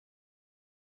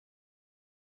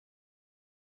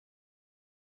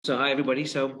So hi everybody.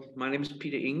 So my name is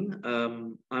Peter Ing.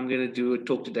 I'm going to do a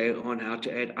talk today on how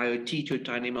to add IoT to a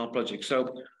TinyML project.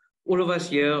 So all of us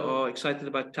here are excited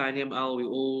about TinyML. We're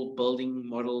all building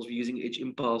models. We're using Edge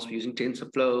Impulse. We're using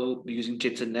TensorFlow. We're using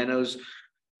Jets and Nanos,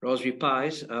 Raspberry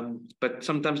Pis. But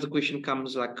sometimes the question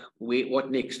comes like,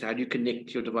 what next? How do you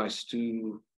connect your device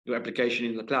to your application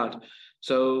in the cloud?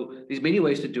 So there's many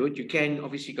ways to do it. You can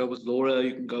obviously go with LoRa.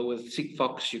 You can go with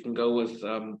Sigfox. You can go with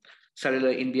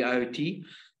cellular NB-IoT,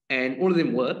 and all of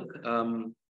them work.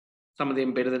 Some of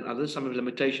them better than others, some have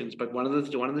limitations. But one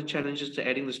of the challenges to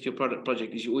adding this to your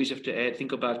project is you always have to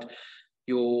think about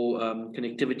your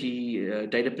connectivity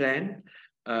data plan.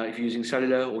 If you're using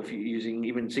cellular, or if you're using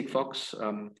even Sigfox,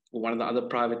 or one of the other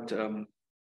private,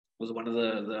 was one of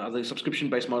the other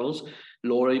subscription-based models.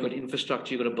 LoRa, you've got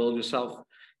infrastructure, you've got to build yourself.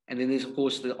 And then there's, of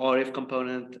course, the RF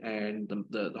component and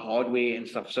the hardware and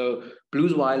stuff. So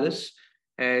Blues Wireless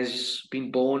has been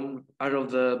born out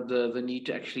of the need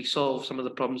to actually solve some of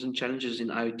the problems and challenges in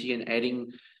IoT and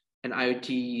adding an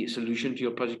IoT solution to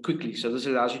your project quickly. So this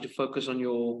allows you to focus on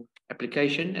your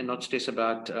application and not stress too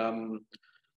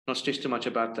much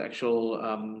about the actual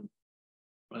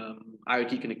IoT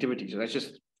connectivity. So that's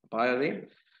just bio there.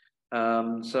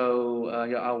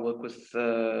 Yeah, I'll work with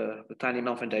the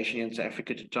TinyML Foundation here in South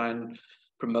Africa to try and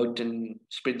promote and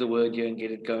spread the word here and get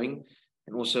it going.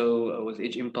 And also with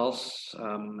Edge Impulse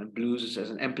and Blues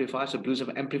as an amplifier. So Blues have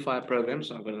an amplifier program.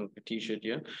 So I've got a t-shirt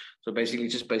here. So basically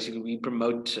we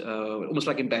promote, almost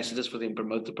like ambassadors for them,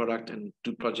 promote the product and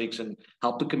do projects and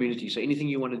help the community. So anything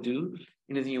you want to do,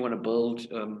 anything you want to build,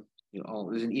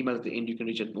 there's an email at the end you can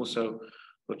reach it. And also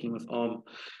working with ARM.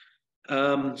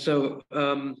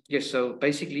 Yes, so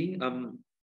basically,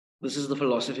 this is the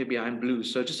philosophy behind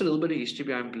Blues. So just a little bit of history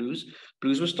behind Blues.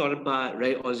 Blues was started by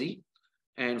Ray Ozzie.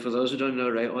 And for those who don't know,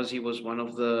 Ray Ozzie was one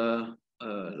of the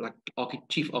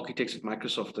chief architects at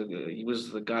Microsoft. He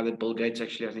was the guy that Bill Gates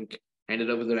actually, I think, handed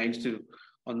over the reins to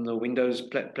on the Windows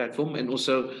platform, and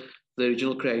also the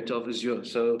original creator of Azure.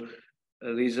 So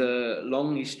there's a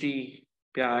long history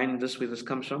behind this, where this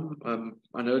comes from.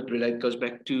 I know it goes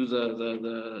back to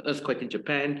the earthquake in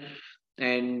Japan,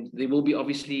 and there will be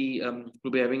obviously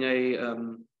we'll be having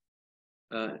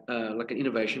like an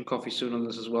innovation coffee soon on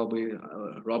this as well, where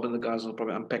Rob and the guys will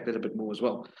probably unpack that a bit more as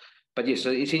well. But yes, so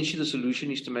essentially the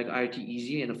solution is to make IoT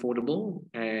easy and affordable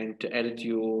and to add it to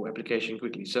your application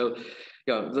quickly. So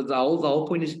yeah, the whole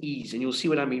point is ease, and you'll see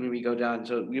what I mean when we go down.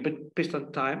 So we're a bit pressed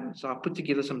on time, so I'll put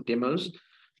together some demos.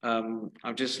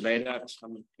 I've just laid out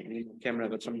some camera.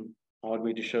 I've got some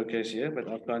hardware to showcase here, but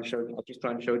I'll just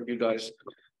try and show it to you guys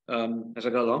as I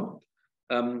go along.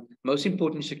 Most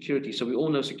important is security. So we all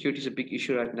know security is a big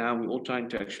issue right now. We're all trying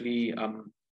to actually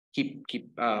keep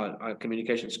our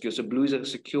communication secure. So Blue is a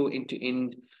secure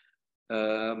end-to-end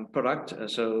product.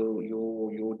 So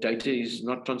your data is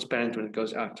not transparent when it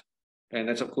goes out, and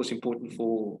that's of course important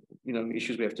for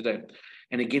issues we have today.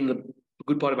 And again, the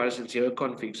good part about it is it's zero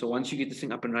config. So once you get this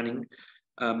thing up and running,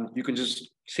 you can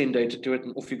just send data to it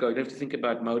and off you go. You don't have to think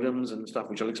about modems and stuff,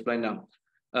 which I'll explain now.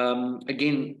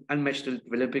 Again, unmatched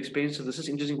developer experience. So this is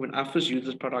interesting. When I first used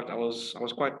this product, I was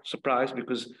quite surprised,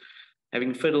 because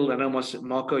having fiddled, I know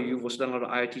Marco, you've also done a lot of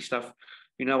IoT stuff.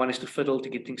 One has to fiddle to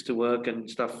get things to work and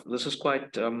stuff. This is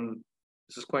quite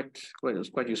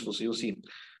useful. So you'll see.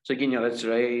 So again, that's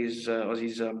Ray's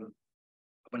Aussie's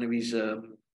one of his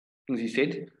things he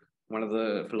said. One of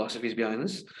the philosophies behind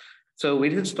this. So where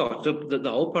did it start? So the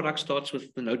whole product starts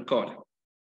with the node card.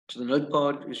 So the node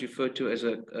card is referred to as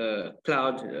a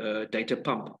cloud data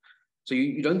pump. So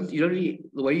you don't really,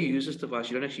 the way you use this device,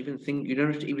 you don't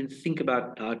have to even think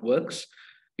about how it works.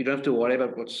 You don't have to worry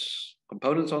about what's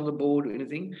components on the board or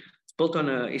anything. It's built on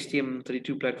a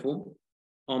STM32 platform,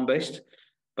 ARM based.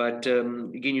 But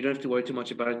again, you don't have to worry too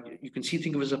much about it. You can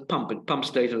think of it as a pump. It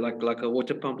pumps data like a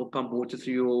water pump will pump water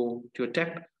through your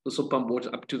tap. This will pump water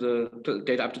up to the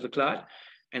data up to the cloud,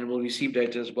 and will receive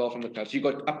data as well from the cloud. So you've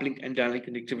got uplink and downlink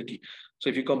connectivity. So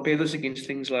if you compare this against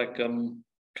things like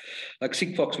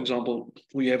Sigfox, for example,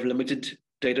 we have limited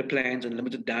data plans and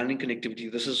limited downlink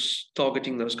connectivity. This is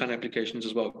targeting those kind of applications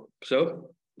as well.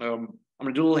 So I'm going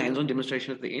to do a little hands-on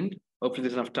demonstration at the end. Hopefully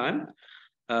there's enough time.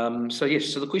 So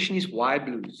the question is, why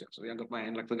Blues? So I got my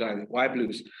hand like the guy. Why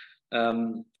Blues?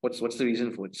 What's the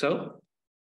reason for it? So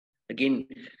again,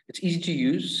 it's easy to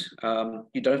use.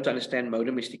 You don't have to understand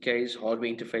modem SDKs,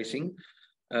 hardware interfacing.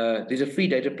 There's a free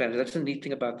data plan. That's the neat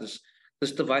thing about this.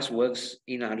 This device works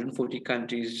in 140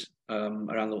 countries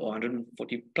around the world,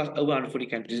 140 plus over 140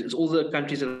 countries. It's all the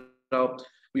countries that are,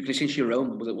 we can essentially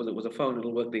roam with a phone.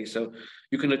 It'll work there. So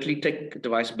you can literally take a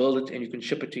device, build it, and you can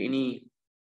ship it to any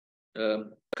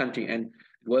country. And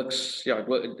It works. Yeah,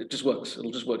 it just works.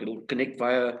 It'll just work. It'll connect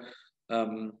via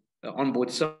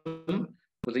onboard SIM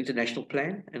with the international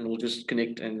plan, and it'll just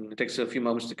connect. And it takes a few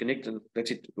moments to connect, and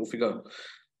that's it. Off we go.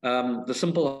 The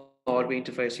simple hardware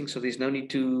interfacing, so there's no need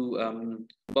to.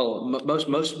 Most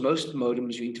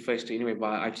modems you interface to anyway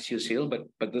by ITC or CL,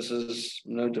 but this is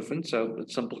no different. So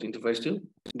it's simple to interface to.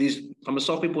 These, from a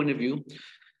software point of view,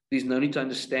 there's no need to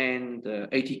understand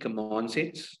 80 command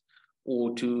sets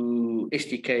or to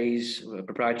SDKs,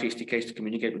 proprietary SDKs to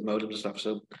communicate with modems and stuff.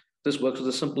 So this works with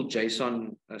a simple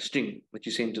JSON string that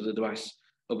you send to the device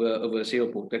over a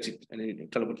serial port. That's it, and then you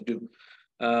tell it what to do.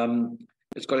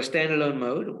 It's got a standalone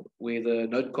mode where the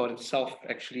node card itself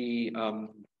actually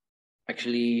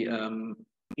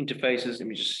interfaces. Let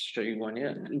me just show you one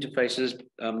here. Interfaces.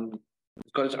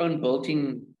 It's got its own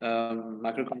built-in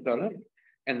microcontroller,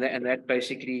 and that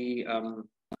basically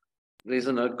there's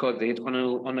a node card there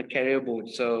on a carrier board.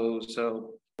 So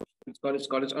it's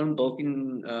got its own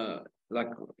built-in like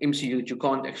MCU that you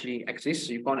can't actually access,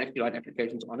 so you can't actually write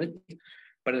applications on it.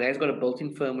 But it has got a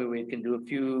built-in firmware where it can do a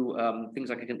few things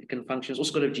like it can function. It's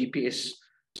also got a GPS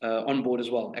on board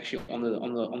as well, actually on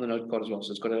the node card as well.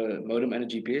 So it's got a modem and a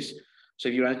GPS. So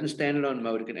if you run it in standalone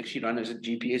mode, it can actually run as a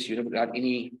GPS unit without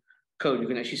any code. You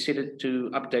can actually set it to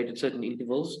update at certain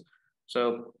intervals.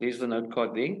 So there's the node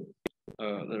card there.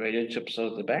 The radio chips are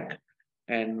at the back,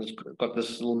 and it's got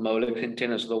this little Molex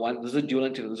antenna. So this is a dual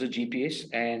antenna. This is a GPS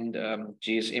and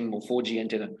GSM or 4G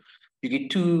antenna. You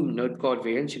get two node card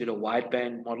variants. You get a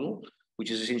wideband model, which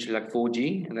is essentially like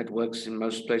 4G, and that works in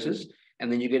most places.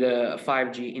 And then you get a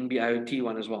 5G NB-IoT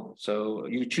one as well. So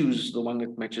you choose the one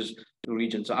that matches the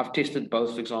region. So I've tested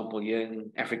both, for example, here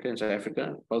in Africa and South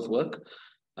Africa. Both work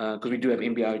because we do have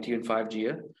NB-IoT and 5G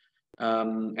here.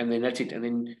 And then that's it. And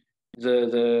then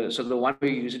the one way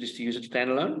you use it is to use it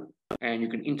standalone, and you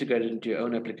can integrate it into your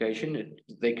own application.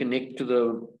 They connect to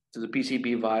the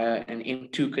PCB via an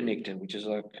M2 connector, which is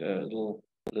like a little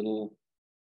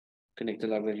connector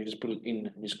like that. You just put it in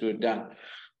and you screw it down.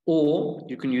 Or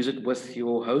you can use it with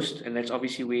your host, and that's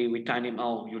obviously where with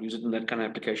TinyML, you'll use it in that kind of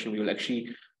application where you'll actually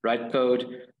write code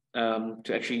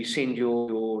to actually send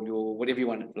your whatever you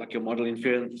want, like your model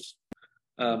inference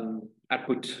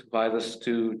output via this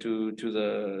to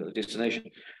the destination.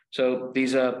 So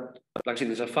these are, like I said,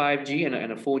 there's a 5G and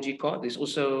a 4G card. There's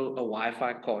also a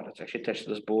Wi-Fi card that's actually attached to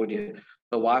this board here.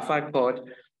 The Wi-Fi card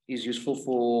is useful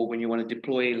for when you want to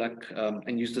deploy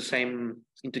and use the same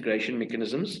integration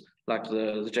mechanisms like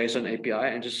the JSON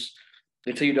API, and just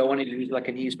let's say you don't want to use like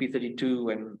an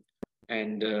ESP32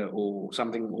 and or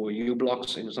something, or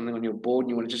uBlocks and something on your board, and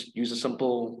you want to just use a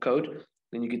simple code,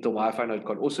 then you get the Wi-Fi node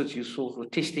card. Also, it's useful for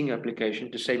testing your application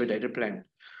to save a data plan.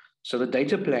 So the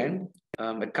data plan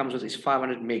it comes with is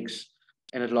 500 megs,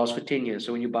 and it lasts for 10 years.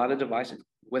 So when you buy the device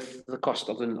with the cost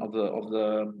of the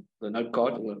node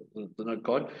card, the node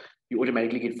card, you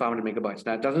automatically get 500 megabytes.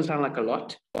 Now it doesn't sound like a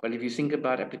lot, but if you think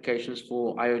about applications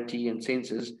for IoT and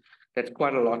sensors, that's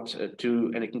quite a lot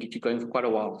and it can get you going for quite a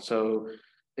while. So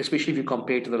especially if you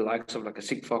compare to the likes of like a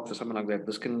Sigfox or something like that,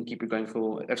 this can keep you going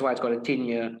for. That's why it's got a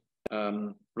 10-year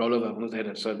rollover on the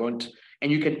data. So it won't, and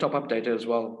you can top up data as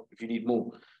well if you need more.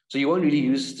 So you won't really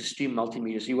use the stream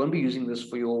multimedia. So you won't be using this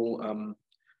for your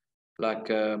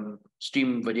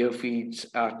stream video feeds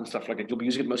out and stuff like that. You'll be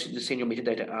using it mostly to send your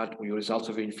metadata out, or your results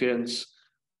of your inference,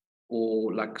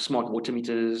 or like smart water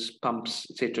meters, pumps,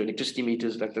 etc., electricity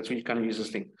meters. That's where you kind of use this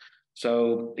thing.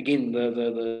 So again,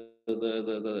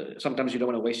 sometimes you don't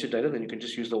want to waste your data, then you can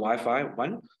just use the Wi-Fi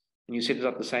one, and you set it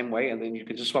up the same way, and then you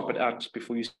can just swap it out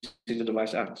before you send the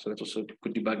device out. So that's also a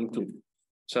good debugging tool.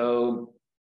 So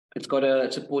it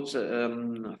supports I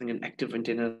think an active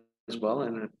antenna as well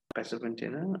and a passive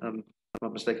antenna. If I'm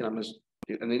not mistaken, and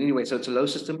then anyway, so it's a low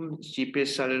system, it's GPS,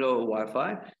 cellular, or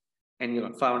Wi-Fi, and you've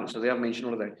got 500. So they have mentioned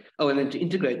all of that. Oh, and then to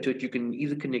integrate to it, you can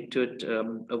either connect to it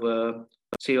over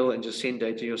serial and just send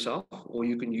data yourself, or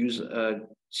you can use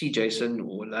CJSON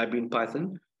or library in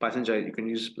Python. You can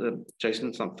use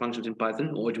JSON functions in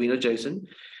Python or Arduino JSON.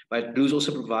 But Blue's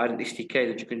also provide an SDK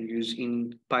that you can use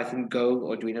in Python, Go,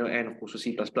 Arduino, and of course for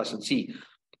C++ and C.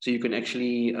 So you can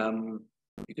actually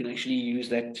use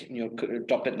that in your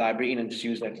drop that library in and just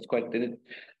use that. It's quite, you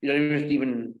don't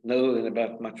even know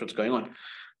about much what's going on.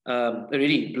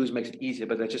 Really, Blues makes it easier,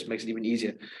 but that just makes it even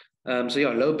easier. So yeah,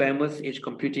 low bandwidth edge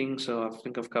computing. So I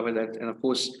think I've covered that, and of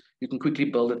course you can quickly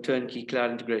build a turnkey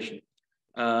cloud integration.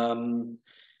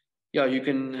 Yeah, you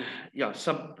can. Yeah,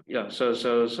 So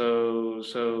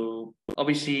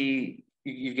obviously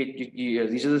you get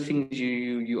these are the things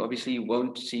you obviously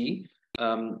won't see.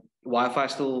 Wi-Fi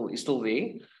is still there.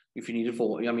 if you need it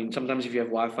for, I mean, sometimes if you have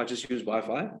Wi-Fi, just use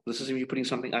Wi-Fi. This is if you're putting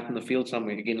something out in the field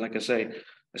somewhere. Again, like I say,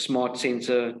 a smart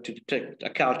sensor to detect a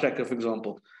cow tracker, for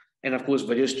example. And of course,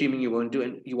 video streaming you won't do,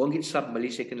 and you won't get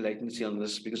sub-millisecond latency on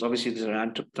this because obviously there's a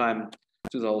round-trip time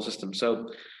to the whole system. So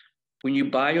when you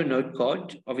buy your node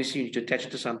card, obviously you need to attach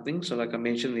it to something. So like I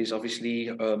mentioned, there's obviously,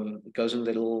 it goes in the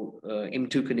little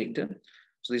M2 connector.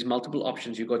 So there's multiple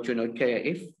options. You've got your Node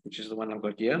KF, which is the one I've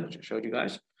got here, which I showed you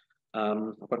guys.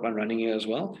 I've got one running here as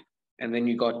well. And then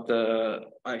you got the,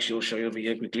 actually I'll show you over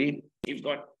here quickly. You've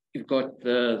got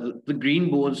the green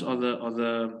boards are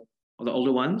the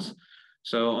older ones.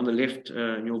 So on the left,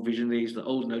 in your vision, there's the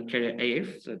old Node carrier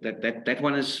AF. So that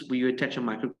one is where you attach a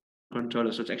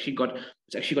microcontroller. So it's actually got an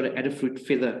Adafruit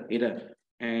feather header,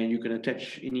 and you can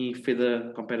attach any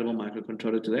feather compatible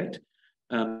microcontroller to that.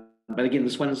 But again,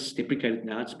 this one is deprecated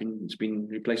now. It's been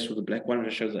replaced with the black one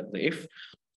that shows the F.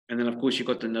 And then of course you've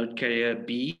got the node carrier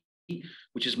B,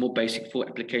 which is more basic for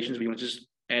applications where you want to just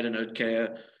add a node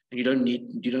carrier, and you don't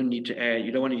need to add,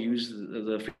 you don't want to use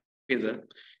the feather.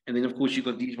 And then of course you've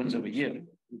got these ones over here.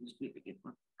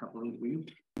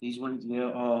 These ones here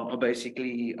are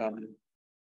basically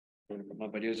my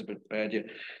video is a bit bad here.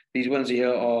 These ones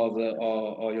here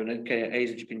are your node carrier A's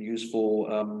that you can use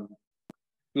for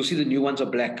you'll see the new ones are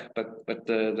black, but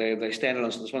they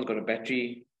standalone. So this one's got a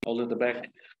battery holder at the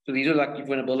back. So these are like, if you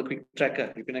want to build a quick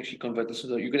tracker, you can actually convert this.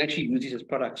 You can actually use these as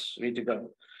products ready to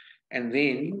go. And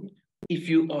then if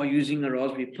you are using a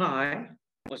Raspberry Pi,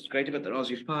 what's great about the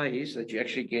Raspberry Pi is that you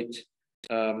actually get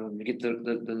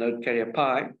the node carrier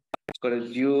Pi. It's got a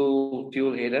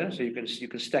dual header, so you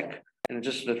can stack, and it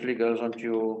just literally goes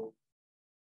onto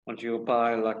your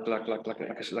Pi like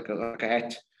a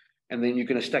hat. And then you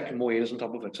can stack more headers on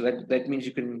top of it. So that means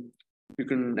you can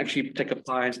actually take a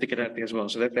Pi and stick it out there as well.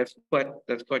 So that's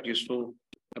quite useful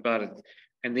about it.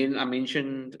 And then I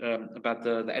mentioned about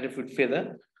the Adafruit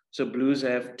feather. So Blues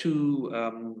have two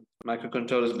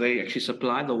microcontrollers they actually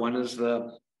supply. The one is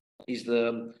the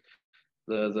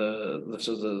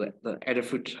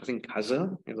Adafruit, I think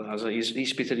Hazard. The Hazard is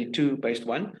ESP32 based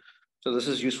one. So this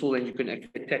is useful, and you can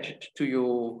actually attach it to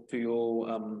your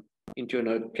into your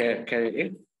node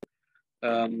carrier.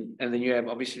 And then you have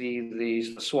obviously the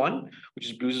Swan, which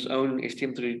is Blue's own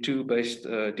STM32 based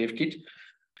dev kit,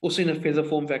 also in a feather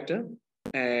form factor.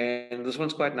 And this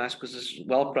one's quite nice because it's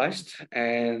well priced,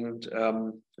 and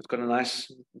it's got a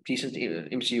nice, decent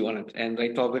MCU on it. And they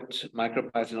target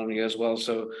MicroPython on here as well.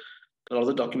 So a lot of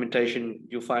the documentation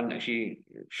you'll find actually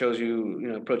shows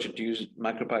you approach it to use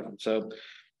MicroPython. So,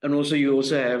 and also you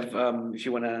also have if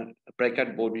you want a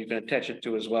breakout board, you can attach it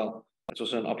to as well. That's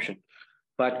also an option.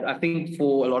 But I think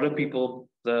for a lot of people,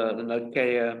 the node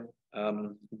carrier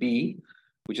B,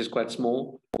 which is quite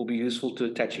small, will be useful to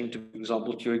attaching, to, for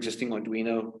example, to your existing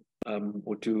Arduino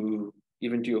or to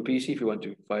even to your PC if you want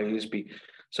to via USB.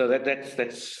 So that's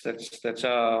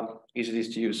how easy it is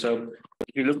to use. So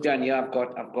if you look down here, I've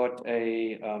got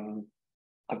a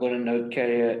node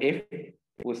carrier F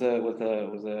with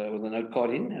a node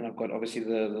card in, and I've got obviously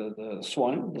the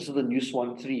Swan. This is the new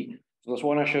Swan 3. So the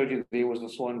Swan I showed you there was the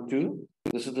Swan 2.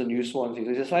 This is the new Swan 3.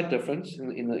 There's a slight difference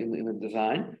in the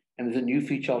design, and there's a new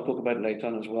feature I'll talk about later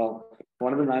on as well.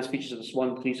 One of the nice features of the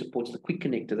Swan 3 supports the quick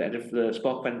connector, the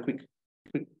SparkFun quick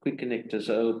connector.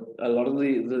 So a lot of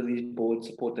these boards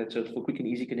support that, so it's for quick and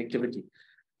easy connectivity.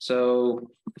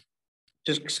 So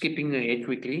just skipping ahead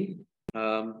quickly.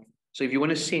 So if you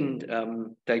want to send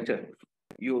data,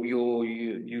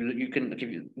 you can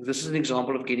give you, this is an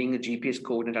example of getting a GPS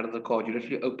coordinate out of the card. You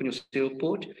literally open your serial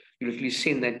port, you literally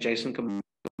send that JSON command,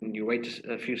 and you wait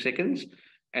a few seconds,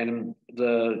 and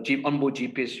the onboard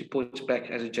GPS reports back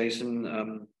as a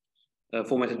JSON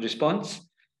formatted response.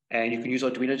 And you can use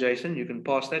Arduino JSON. You can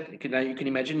pass that. You can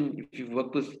imagine if you've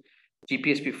worked with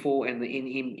GPS before and the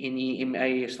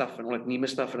NEMA stuff and all that NEMA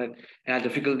stuff and how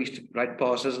difficult it is to write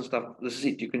passes and stuff. This is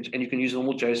it. You can use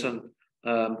normal JSON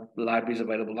libraries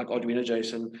available like Arduino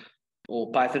JSON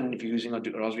or Python if you're using a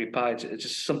Raspberry Pi. It's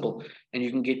just simple, and you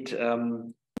can get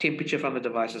temperature from the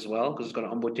device as well because it's got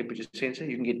an onboard temperature sensor.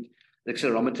 You can get the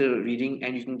accelerometer reading,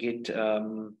 and you can get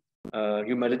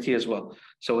humidity as well.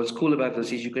 So what's cool about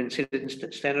this is you can set it in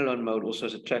standalone mode also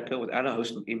as a tracker without a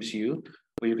host MCU,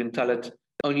 where you can tell it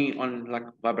only on like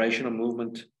vibration or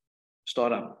movement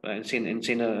startup and send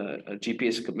a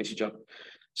GPS message up.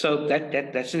 So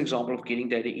that's an example of getting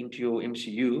data into your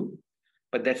MCU,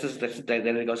 but that's the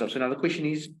data that goes up. So now the question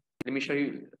is, let me show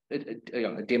you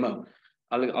a demo.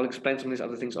 I'll explain some of these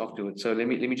other things afterwards. So let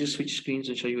me just switch screens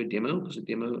and show you a demo, because a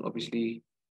demo obviously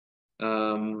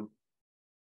let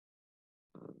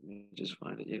me just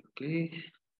find it here quickly.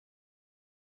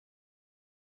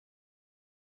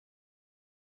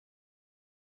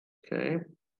 Okay.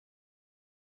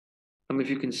 If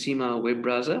you can see my web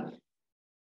browser.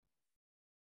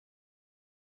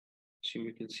 Assume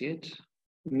you can see it.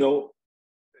 No.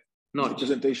 Not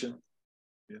presentation.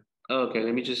 Yeah. Okay,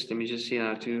 let me just see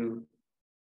how to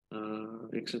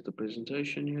exit the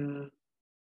presentation here.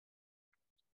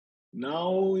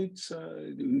 Now it's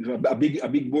a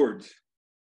big board.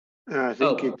 I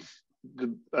think it's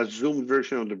a Zoom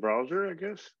version of the browser, I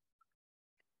guess.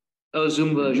 Oh,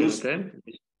 Zoom version, okay.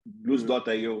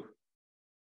 Blues.io.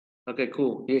 Okay,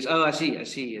 cool. Yes. Oh, I see.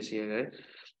 Okay.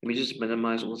 Let me just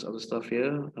minimize all this other stuff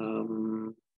here.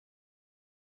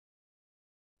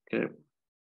 Okay.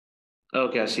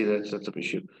 Okay, I see that's an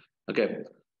issue. Okay.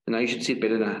 Now you should see it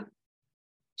better now.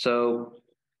 So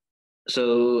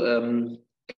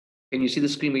can you see the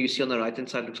screen where you see on the right hand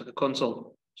side looks like a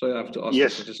console? So I have to ask.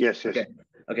 Yes, yes.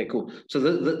 Okay, cool. So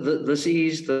this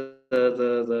is the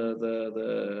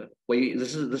way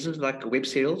this is like a web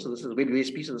serial. So this is web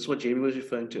USB. So this is what Jamie was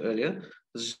referring to earlier.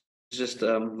 This is just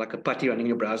like a putty running in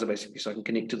your browser basically, so I can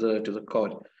connect to the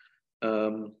card.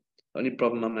 Only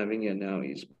problem I'm having here now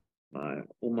is there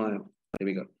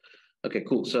we go. Okay,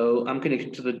 cool. So I'm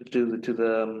connected to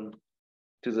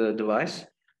the device.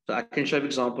 So I can show an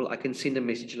example. I can send a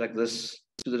message like this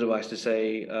to the device to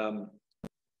say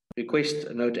request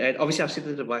a note add. Obviously, I've set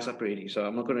the device up already, so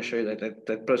I'm not going to show you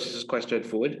that process is quite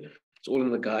straightforward. It's all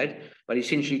in the guide, but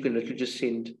essentially you can literally just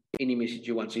send any message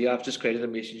you want. So yeah, I've just created a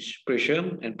message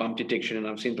pressure and bump detection, and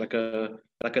I've sent like a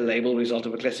label result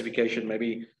of a classification.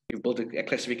 Maybe you've built a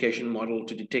classification model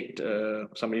to detect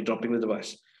somebody dropping the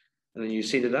device, and then you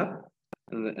set it up,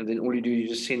 and then all you do you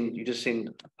just send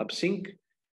up sync.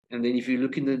 And then if you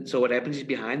look so what happens is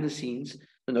behind the scenes,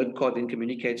 the node card then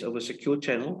communicates over a secure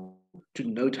channel to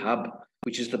node hub,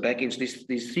 which is the backend. So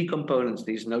there's three components.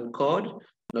 There's node card,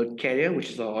 node carrier,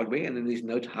 which is the hardware, and then there's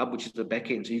node hub, which is the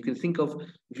backend. So you can think of,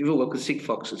 if you ever work with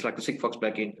Sigfox, it's like the Sigfox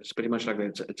backend. It's pretty much like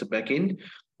that. It's a backend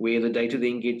where the data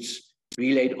then gets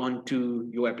relayed onto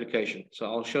your application. So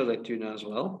I'll show that to you now as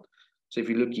well. So if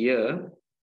you look here,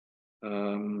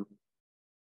 I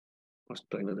was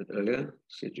playing with it earlier.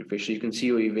 Set refresh. So you can see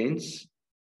your events.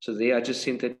 So there, I just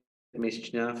sent that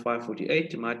message now,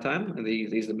 5:48 my time, and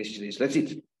there's the message there. So that's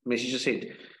it. Message is sent.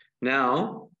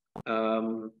 Now,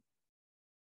 to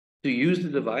use the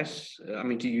device,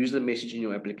 to use the message in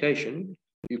your application,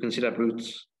 you can set up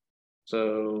routes.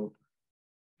 So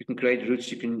you can create routes.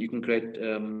 You can create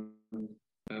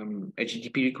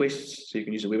HTTP requests. So you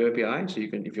can use a web API. So you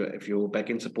can, if your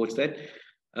backend supports that.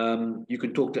 You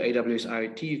can talk to AWS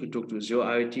IoT, you can talk to Azure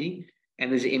IoT,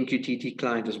 and there's an MQTT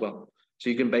client as well. So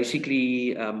you can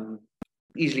basically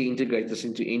easily integrate this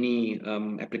into any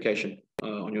application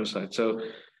on your side. So,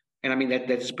 and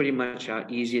that's pretty much how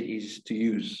easy it is to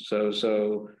use.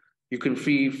 So you can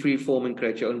free form and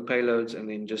create your own payloads and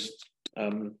then just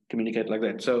communicate like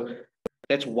that. So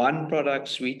that's one product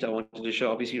suite I wanted to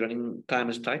show. Obviously, running time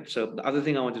is tight. So the other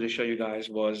thing I wanted to show you guys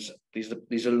was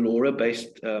there's a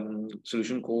LoRa-based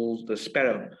solution called the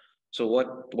Sparrow. So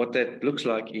what that looks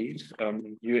like is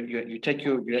you take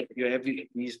you have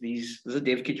these this is a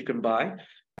dev kit you can buy.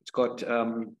 It's got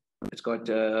a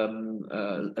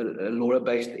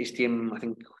LoRa-based STM, I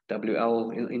think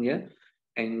WL in here,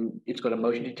 and it's got a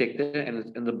motion detector,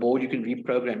 and the board you can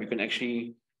reprogram. You can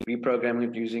actually reprogram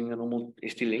it using a normal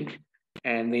ST-Link.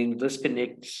 And then this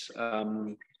connects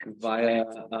via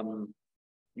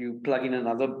you plug in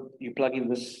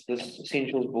this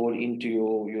essentials board into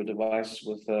your device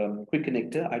with quick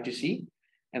connector I2C,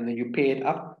 and then you pair it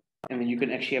up, and then you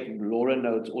can actually have LoRa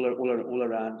nodes all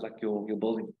around like your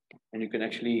building, and you can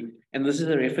actually, and this is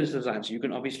a reference design, so you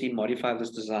can obviously modify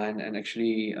this design and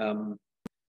actually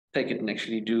take it and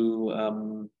actually do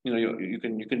you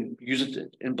can use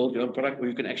it and build your own product, or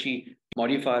you can actually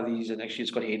modify these, and actually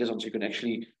it's got headers on, so you can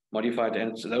actually modify it,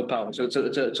 and it's low power. So it's a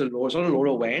LoRa, it's not a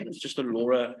LoRa WAN, it's just a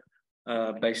LoRa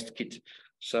based kit.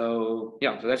 So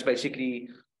yeah, so that's basically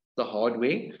the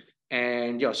hardware.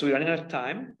 And yeah, so we're running out of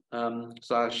time.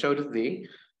 So I showed it there.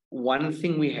 One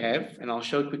thing we have, and I'll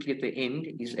show it quickly at the end,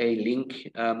 is a link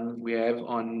we have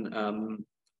on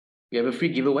we have a free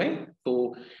giveaway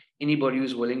for anybody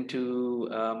who's willing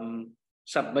to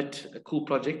submit a cool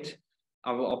project.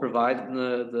 I'll provide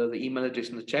the email address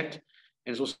in the chat,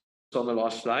 and it's also on the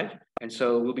last slide. And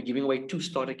so we'll be giving away 2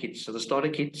 starter kits. So the starter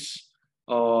kits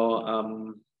are,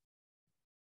 let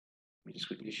me just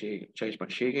quickly change my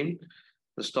share again.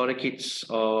 The starter kits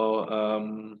are,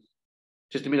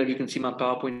 just a minute, you can see my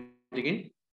PowerPoint again.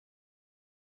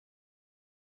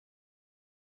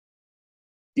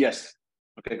 Yes.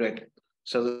 Okay, great.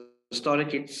 So the starter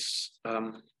kits,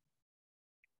 I'm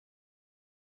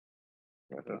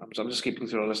just skipping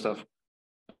through all the stuff.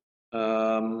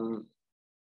 Okay,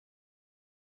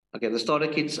 the starter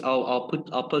kits,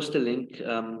 I'll post a link.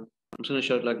 I'm just going to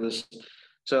show it like this.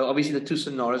 So obviously the two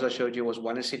scenarios I showed you was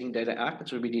one is sending data out.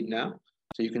 That's what we did now.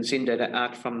 So you can send data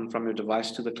out from your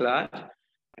device to the cloud,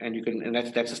 and you can, and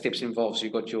that's the steps involved. So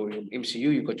you've got your MCU,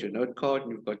 you've got your node card,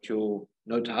 you've got your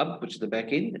node hub, which is the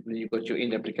back end, and then you've got your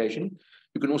end application.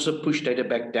 You can also push data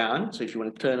back down. So if you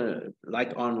want to turn a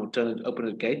light on or open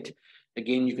a gate,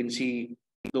 again, you can see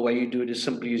the way you do it is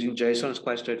simply using JSON. It's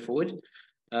quite straightforward.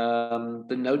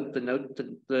 The node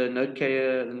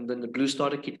carrier, and then the blue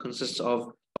starter kit consists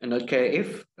of a node carrier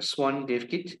F, a Swan dev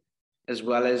kit, as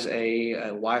well as a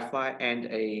Wi-Fi and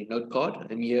a node card.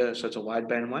 And here, so it's a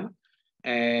wideband one,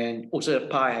 and also a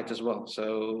Pi hat as well.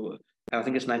 So I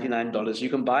think it's $99. You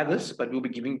can buy this, but we'll be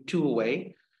giving two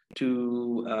away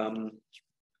to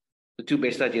the two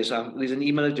best ideas. So there's an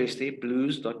email address there,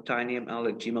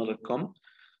 blues.tinyml@gmail.com.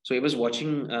 So whoever's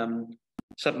watching,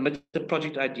 submit the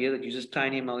project idea that uses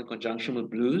TinyML in conjunction with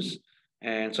Blues.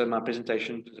 And so my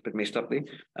presentation is a bit messed up there.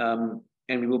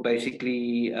 And we will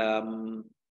basically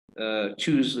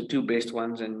choose the two best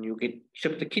ones, and you get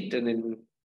shipped the kit, and then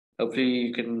hopefully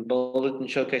you can build it and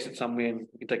showcase it somewhere, and you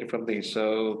can take it from there.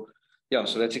 So yeah,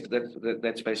 so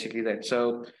that's basically that.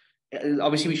 So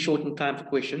obviously we shortened time for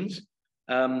questions.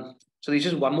 So there's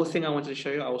just one more thing I wanted to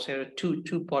show you. I also had a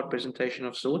two-part presentation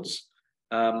of sorts.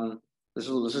 This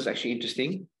is actually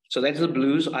interesting. So that's the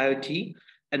Blues IoT.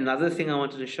 Another thing I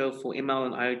wanted to show for ML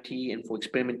and IoT and for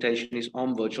experimentation is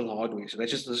on virtual hardware. So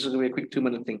this is going to be a quick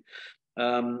 2-minute thing.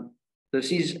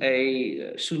 This is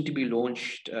a soon to be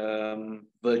launched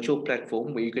virtual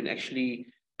platform where you can actually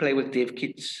play with dev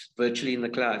kits virtually in the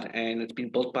cloud, and it's been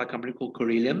built by a company called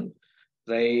Corellium.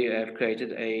 They have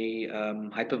created a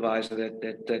hypervisor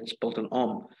that's built on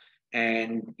ARM,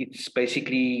 and it's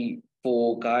basically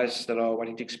for guys that are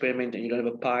wanting to experiment and you don't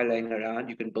have a Pi laying around.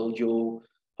 You can build your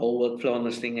whole workflow on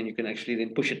this thing, and you can actually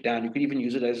then push it down. You can even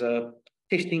use it as a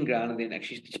testing ground and then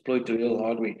actually deploy to real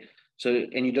hardware. So,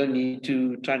 and you don't need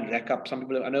to try and rack up. Some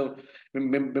people, I know,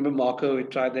 remember Marco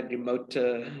tried that remote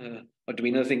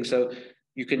Arduino thing. So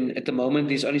you can, at the moment,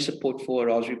 there's only support for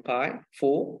Raspberry Pi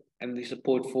 4, and the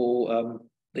support for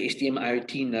the STM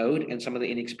IoT node and some of the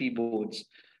NXP boards.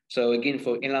 So again,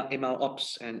 for ML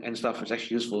ops and stuff, it's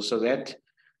actually useful. So that,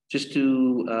 just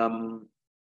to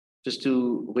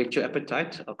whet your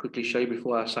appetite, I'll quickly show you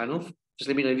before I sign off. Just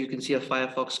let me know if you can see a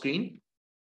Firefox screen.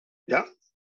 Yeah.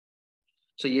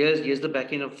 So here's the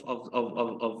backend of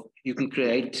you can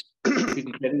create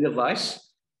a device,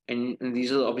 and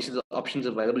these are obviously the options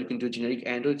available. You can do generic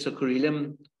Android. So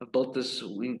Corellium have built this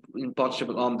in partnership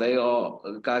with ARM. They are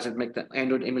the guys that make the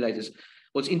Android emulators.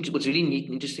 What's really neat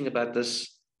and interesting about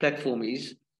this platform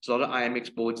is there's a lot of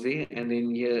IMX boards there, and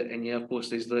then here of course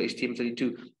there's the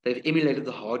STM32. They've emulated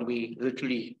the hardware,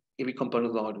 literally every component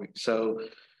of the hardware. So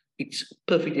it's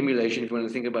perfect emulation if you want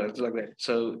to think about it. It's like that.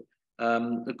 So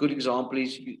a good example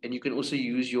is, and you can also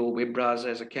use your web browser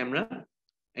as a camera,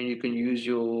 and you can use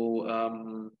your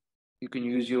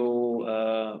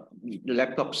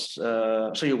laptops.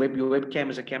 So your webcam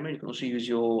as a camera. You can also use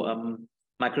your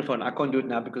microphone. I can't do it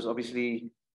now because obviously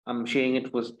I'm sharing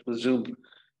it with Zoom,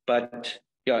 but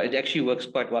yeah, it actually works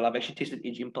quite well. I've actually tested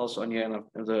Edge Impulse on here, and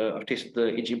I've tested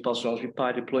the Edge Impulse Raspberry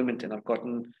Pi deployment, and I've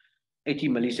gotten 80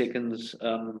 milliseconds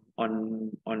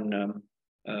on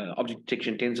object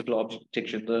detection, TensorFlow object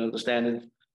detection, the standard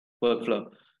workflow.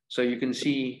 So you can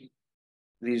see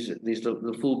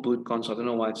the full boot console. I don't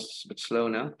know why it's a bit slow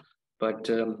now, but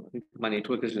my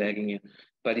network is lagging here.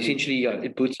 But essentially,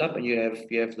 it boots up, and you have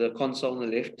the console on the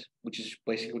left, which is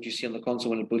basically what you see on the console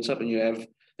when it boots up, and you have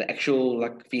the actual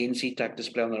like VNC type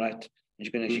display on the right, which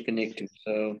you can actually connect to.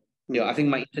 So yeah, I think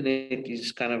my internet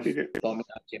is kind of bombing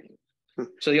out here.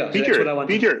 So yeah, Peter, so that's what I want.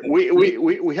 Peter,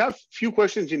 we have few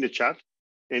questions in the chat,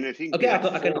 and I think okay, I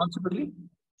can answer quickly.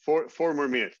 4 more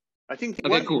minutes. I think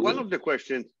one of the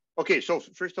questions. Okay, so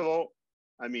first of all,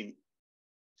 I mean,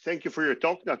 thank you for your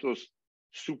talk. That was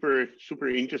super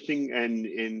interesting and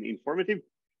informative.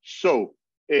 So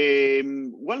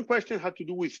one question had to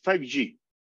do with 5G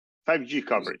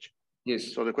coverage.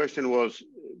 Yes. So the question was,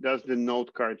 does the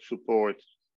node card support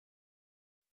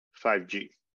 5G?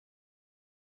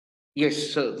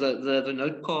 Yes, so the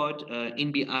node card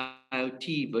NB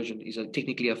IoT version is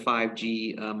technically a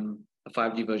 5G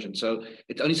version. So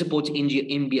it only supports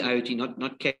NB IoT,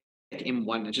 not Cat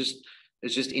M1. It's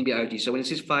just NB IoT. So when it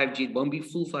says 5G, it won't be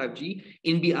full 5G.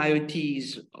 NB IoT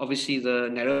is obviously the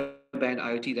narrowband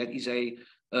IoT. That is a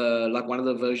like one of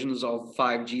the versions of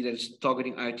 5G that's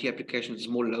targeting IoT applications. It's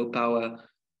more low power.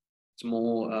 It's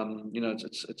more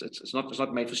it's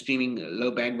not made for streaming,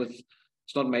 low bandwidth.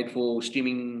 It's not made for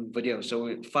streaming video.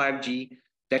 So 5G,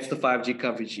 that's the 5G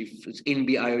coverage. If it's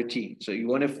NB-IoT, so you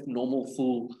want a normal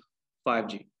full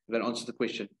 5G. That answers the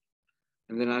question.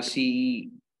 And then I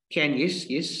see yes,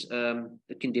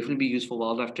 it can definitely be used for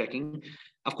wildlife tracking.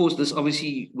 Of course, this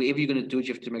obviously, wherever you're going to do it,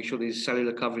 you have to make sure there's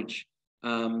cellular coverage.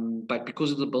 But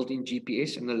because of the built-in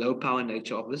GPS and the low power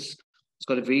nature of this, it's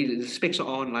got the specs are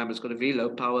online, but it's got a very low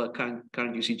power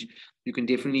current usage. You can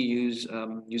definitely use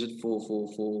it for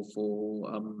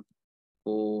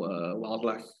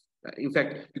wildlife. In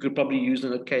fact, you could probably use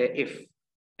an OKF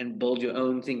and build your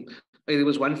own thing. There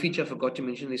was one feature I forgot to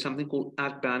mention. There's something called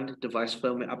outbound device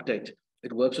firmware update.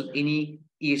 It works with any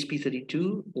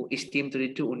ESP32 or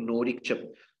STM32 or Nordic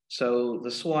chip. So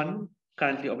the Swan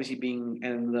currently obviously being,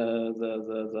 and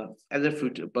the other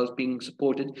fruit both being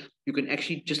supported, you can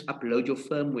actually just upload your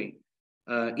firmware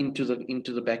into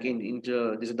the back end.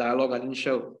 There's a dialog I didn't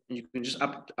show. And you can just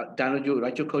download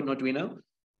write your code in Arduino,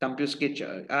 dump your sketch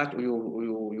out or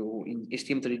your in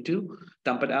STM32,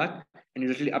 dump it out, and you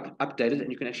literally update it,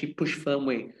 and you can actually push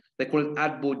firmware. They call it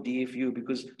outboard DFU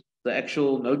because the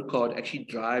actual node card actually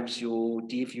drives your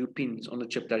DFU pins on the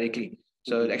chip directly.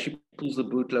 So it actually pulls the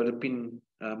bootloader pin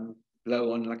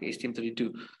low on like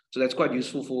STM32. So that's quite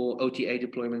useful for OTA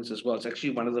deployments as well. It's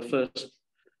actually one of the first,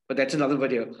 but that's another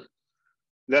video.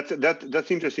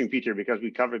 That's interesting, Peter, because we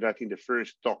covered that in the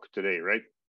first talk today, right?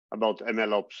 About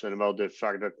MLOps and about the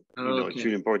fact that it's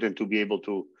really important to be able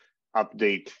to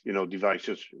update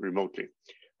devices remotely.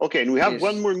 Okay, and we have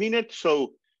one more minute,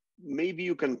 so maybe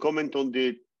you can comment on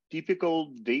the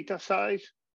typical data size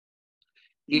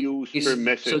used per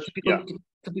message. So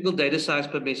typical data size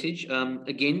per message.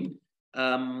 Again,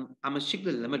 I must check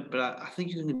the limit, but I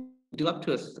think you can do up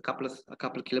to a couple of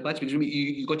kilobytes because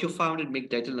you got your 500 meg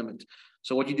data limit.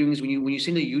 So what you're doing is when you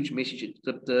send a huge message,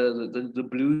 the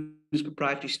Blue's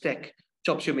proprietary stack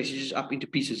chops your messages up into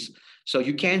pieces. So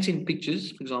you can send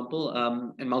pictures, for example,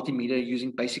 and multimedia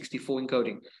using base64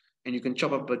 encoding. And you can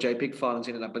chop up a JPEG file and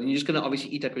send it up. But then you're just going to obviously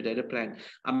eat up your data plan.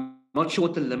 I'm not sure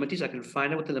what the limit is. I can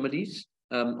find out what the limit is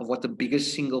of what the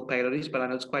biggest single payload is, but I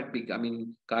know it's quite big. I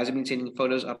mean, guys have been sending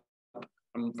photos up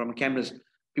from cameras.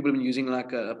 People have been using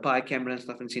like a Pi camera and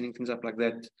stuff and sending things up like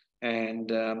that. And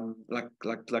like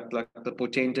the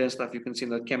Potenta and stuff, you can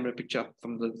send a camera picture up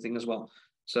from the thing as well.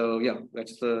 So yeah,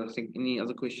 that's the thing. Any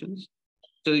other questions?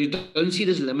 So you don't see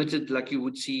this limited like you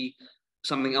would see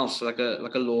something else, like a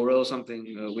LoRa or something,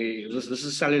 where this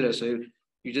is cellular. So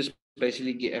you just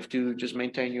basically have to just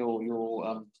maintain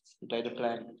your data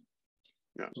plan.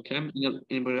 Yeah. Okay.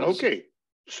 Anybody else? Okay.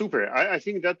 Super. I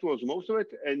think that was most of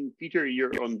it. And Peter,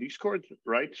 you're on Discord,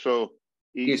 right? So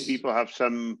if people have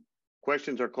some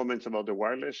questions or comments about the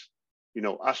wireless,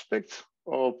 aspects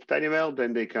of TinyML,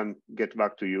 then they can get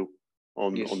back to you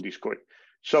on Discord.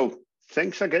 So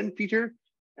thanks again, Peter.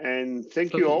 And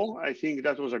thank you all. I think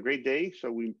that was a great day.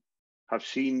 So we have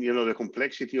seen, the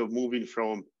complexity of moving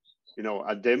from,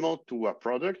 a demo to a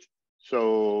product.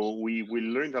 So we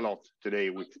learned a lot today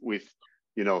with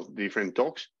different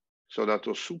talks. So that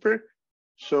was super.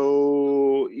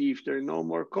 So if there are no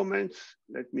more comments,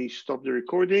 let me stop the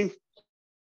recording.